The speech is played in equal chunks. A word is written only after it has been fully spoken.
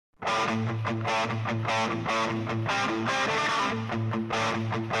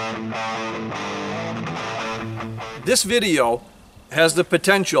This video has the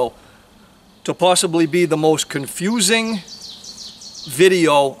potential to possibly be the most confusing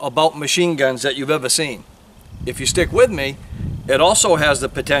video about machine guns that you've ever seen. If you stick with me, it also has the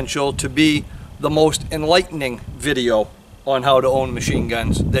potential to be the most enlightening video on how to own machine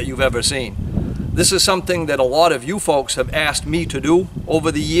guns that you've ever seen. This is something that a lot of you folks have asked me to do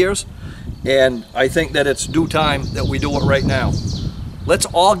over the years, and I think that it's due time that we do it right now. Let's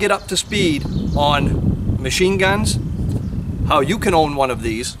all get up to speed on machine guns, how you can own one of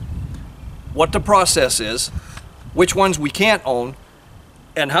these, what the process is, which ones we can't own,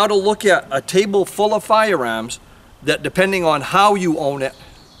 and how to look at a table full of firearms that, depending on how you own it,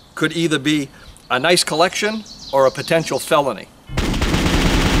 could either be a nice collection or a potential felony.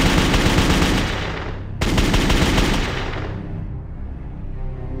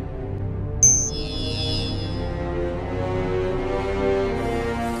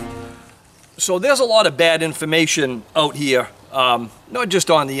 So there's a lot of bad information out here, not just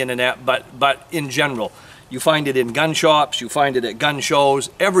on the internet, but in general. You find it in gun shops, you find it at gun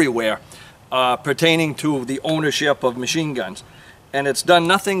shows, everywhere, pertaining to the ownership of machine guns. And it's done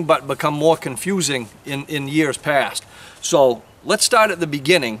nothing but become more confusing in years past. So let's start at the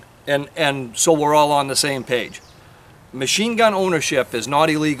beginning, and so we're all on the same page. Machine gun ownership is not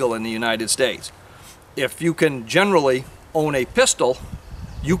illegal in the United States. If you can generally own a pistol,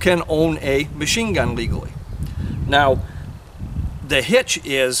 you can own a machine gun legally. Now, the hitch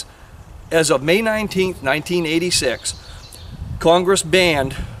is, as of May 19th, 1986, Congress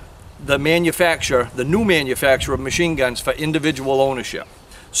banned the new manufacture of machine guns for individual ownership.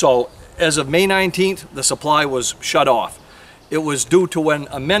 So, as of May 19th, the supply was shut off. It was due to an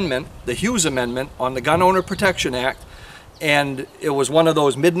amendment, the Hughes Amendment, on the Gun Owner Protection Act, and it was one of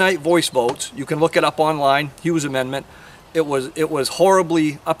those midnight voice votes. You can look it up online, Hughes Amendment. It was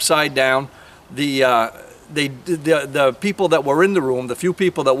horribly upside down. The people that were in the room, the few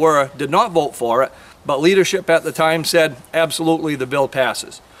people that were, did not vote for it, but leadership at the time said, absolutely, the bill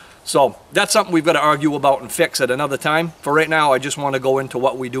passes. So that's something we've got to argue about and fix at another time. For right now, I just want to go into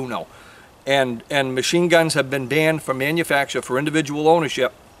what we do know. And machine guns have been banned from manufacture for individual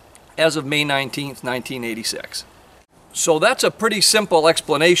ownership as of May 19th, 1986. So that's a pretty simple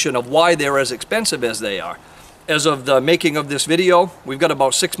explanation of why they're as expensive as they are. As of the making of this video, we've got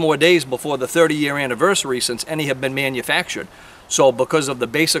about 6 more days before the 30-year anniversary since any have been manufactured. So because of the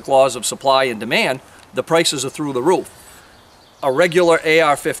basic laws of supply and demand, the prices are through the roof. A regular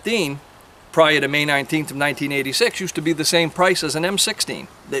AR-15 prior to May 19th of 1986 used to be the same price as an M16.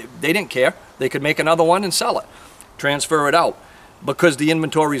 They didn't care. They could make another one and sell it, transfer it out. Because the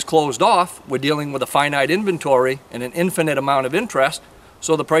inventory is closed off, we're dealing with a finite inventory and an infinite amount of interest,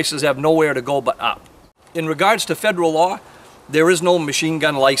 so the prices have nowhere to go but up. In regards to federal law, there is no machine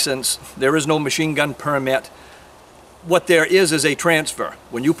gun license, there is no machine gun permit. What there is a transfer.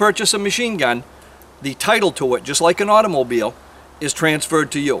 When you purchase a machine gun, the title to it, just like an automobile, is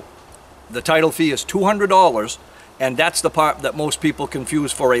transferred to you. The title fee is $200, and that's the part that most people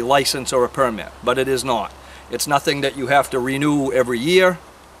confuse for a license or a permit, but it is not. It's nothing that you have to renew every year.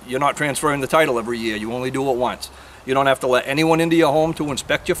 You're not transferring the title every year, you only do it once. You don't have to let anyone into your home to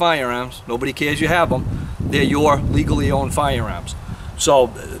inspect your firearms. Nobody cares you have them. They're your legally owned firearms. So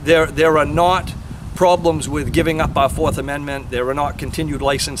there are not problems with giving up our Fourth Amendment. There are not continued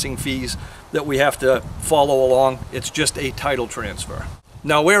licensing fees that we have to follow along. It's just a title transfer.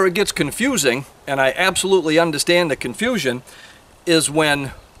 Now, where it gets confusing, and I absolutely understand the confusion, is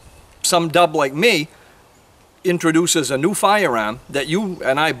when some dub like me introduces a new firearm that you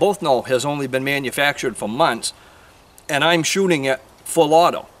and I both know has only been manufactured for months, and I'm shooting it full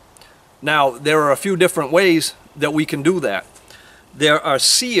auto. Now, there are a few different ways that we can do that. There are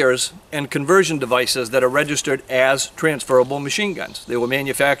sears and conversion devices that are registered as transferable machine guns. They were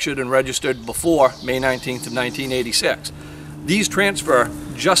manufactured and registered before May 19th of 1986. These transfer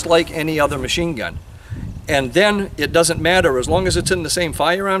just like any other machine gun. And then it doesn't matter, as long as it's in the same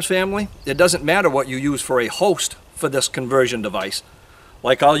firearms family, it doesn't matter what you use for a host for this conversion device.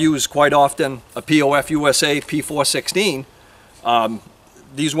 Like I'll use quite often a POF USA P416.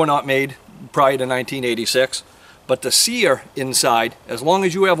 These were not made prior to 1986, but the sear inside, as long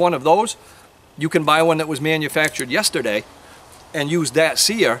as you have one of those, you can buy one that was manufactured yesterday and use that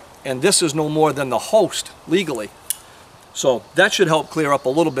sear, and this is no more than the host legally. So that should help clear up a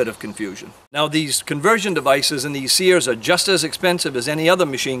little bit of confusion. Now these conversion devices and these sears are just as expensive as any other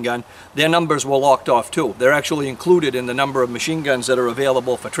machine gun. Their numbers were locked off too. They're actually included in the number of machine guns that are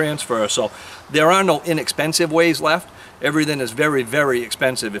available for transfer. So there are no inexpensive ways left. Everything is very, very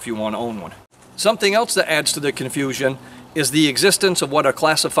expensive if you want to own one. Something else that adds to the confusion is the existence of what are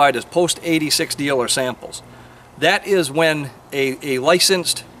classified as post-86 dealer samples. That is when a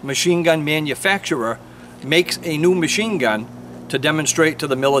licensed machine gun manufacturer makes a new machine gun to demonstrate to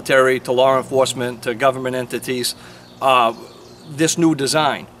the military, to law enforcement, to government entities, this new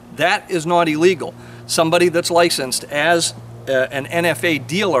design. That is not illegal. Somebody that's licensed as an NFA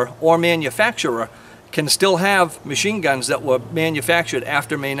dealer or manufacturer can still have machine guns that were manufactured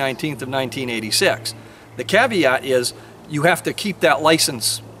after May 19th of 1986. The caveat is you have to keep that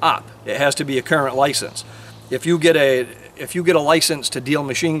license up. It has to be a current license. If you get a license to deal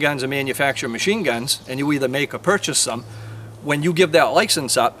machine guns and manufacture machine guns, and you either make or purchase them, when you give that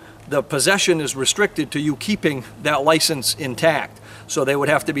license up, the possession is restricted to you keeping that license intact. So they would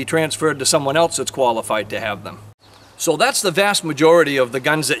have to be transferred to someone else that's qualified to have them. So that's the vast majority of the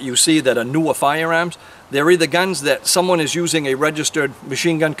guns that you see that are newer firearms. They're either guns that someone is using a registered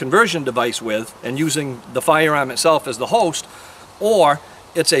machine gun conversion device with and using the firearm itself as the host, or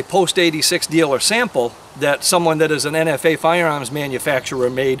it's a post-86 dealer sample that someone that is an NFA firearms manufacturer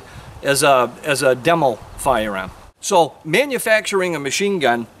made as a demo firearm. So manufacturing a machine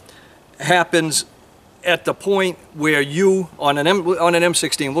gun happens at the point where you, on an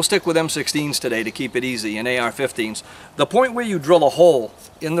M16, we'll stick with M16s today to keep it easy, and AR-15s, the point where you drill a hole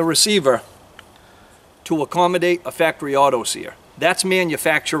in the receiver to accommodate a factory auto sear. That's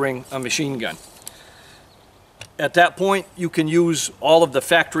manufacturing a machine gun. At that point, you can use all of the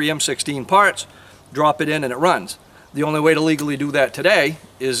factory M16 parts, drop it in, and it runs. The only way to legally do that today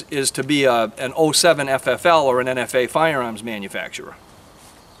is to be an 07 FFL or an NFA firearms manufacturer.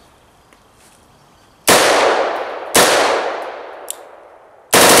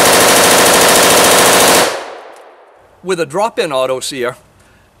 With a drop-in auto sear,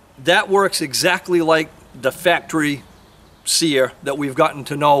 that works exactly like the factory sear that we've gotten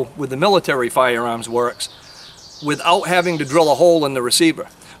to know with the military firearms works, without having to drill a hole in the receiver.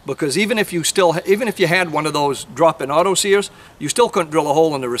 Because even if you had one of those drop-in auto sears, you still couldn't drill a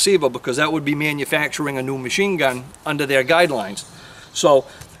hole in the receiver, because that would be manufacturing a new machine gun under their guidelines. So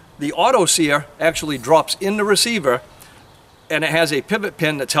the auto sear actually drops in the receiver, and it has a pivot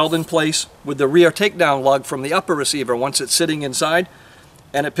pin that's held in place with the rear takedown lug from the upper receiver once it's sitting inside,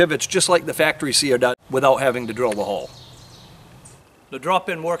 and it pivots just like the factory sear does without having to drill the hole. The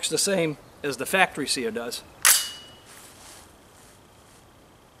drop-in works the same as the factory sear does.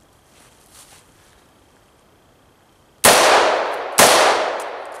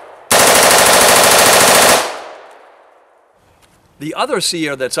 The other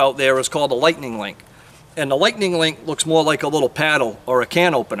sear that's out there is called a lightning link. And the lightning link looks more like a little paddle or a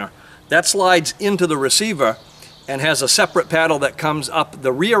can opener. That slides into the receiver and has a separate paddle that comes up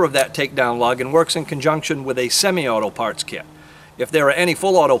the rear of that takedown lug and works in conjunction with a semi-auto parts kit. If there are any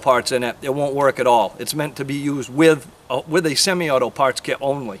full auto parts in it, it won't work at all. It's meant to be used with a semi-auto parts kit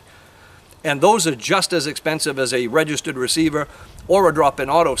only. And those are just as expensive as a registered receiver or a drop-in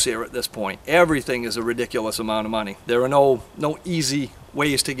auto sear at this point. Everything is a ridiculous amount of money. There are no easy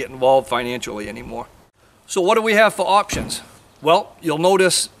ways to get involved financially anymore. So what do we have for options? Well, you'll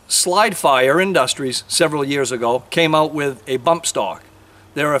notice Slide Fire Industries several years ago came out with a bump stock.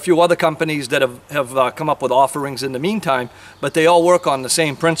 There are a few other companies that have come up with offerings in the meantime, but they all work on the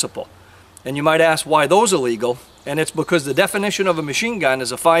same principle. And you might ask why those are legal, and it's because the definition of a machine gun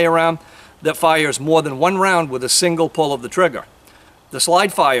is a firearm that fires more than one round with a single pull of the trigger. The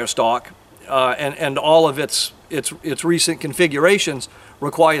Slide Fire stock and all of its recent configurations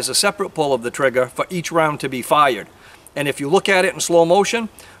requires a separate pull of the trigger for each round to be fired. And if you look at it in slow motion,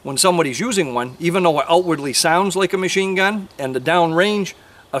 when somebody's using one, even though it outwardly sounds like a machine gun and the downrange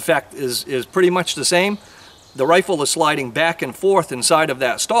effect is pretty much the same, the rifle is sliding back and forth inside of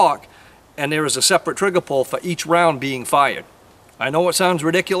that stock, and there is a separate trigger pull for each round being fired. I know it sounds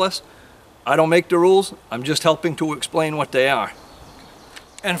ridiculous. I don't make the rules. I'm just helping to explain what they are.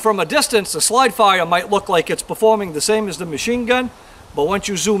 And from a distance, the Slide Fire might look like it's performing the same as the machine gun, but once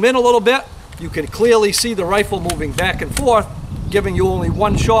you zoom in a little bit, you can clearly see the rifle moving back and forth, giving you only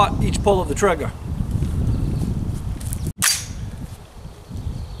one shot each pull of the trigger.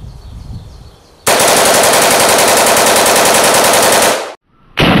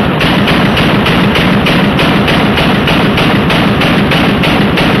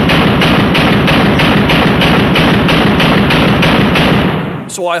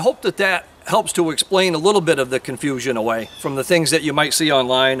 So I hope that helps to explain a little bit of the confusion away from the things that you might see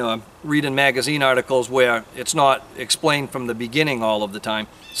online or read in magazine articles where it's not explained from the beginning all of the time.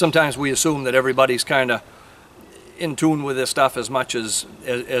 Sometimes we assume that everybody's kind of in tune with this stuff as much as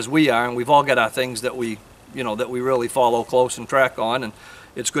we are, and we've all got our things that we really follow close and track on, and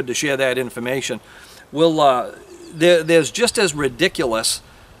it's good to share that information. There's just as ridiculous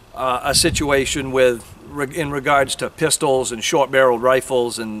a situation in regards to pistols and short-barreled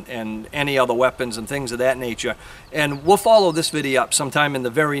rifles and any other weapons and things of that nature. And we'll follow this video up sometime in the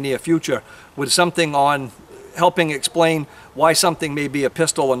very near future with something on helping explain why something may be a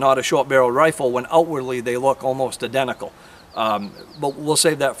pistol and not a short-barreled rifle when outwardly they look almost identical. But we'll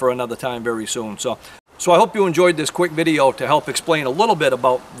save that for another time very soon. So I hope you enjoyed this quick video to help explain a little bit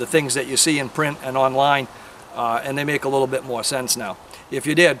about the things that you see in print and online, and they make a little bit more sense now. If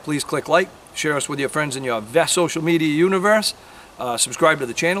you did, please click like, share us with your friends in your vast social media universe, subscribe to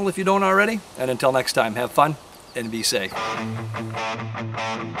the channel if you don't already, and until next time, have fun and be safe.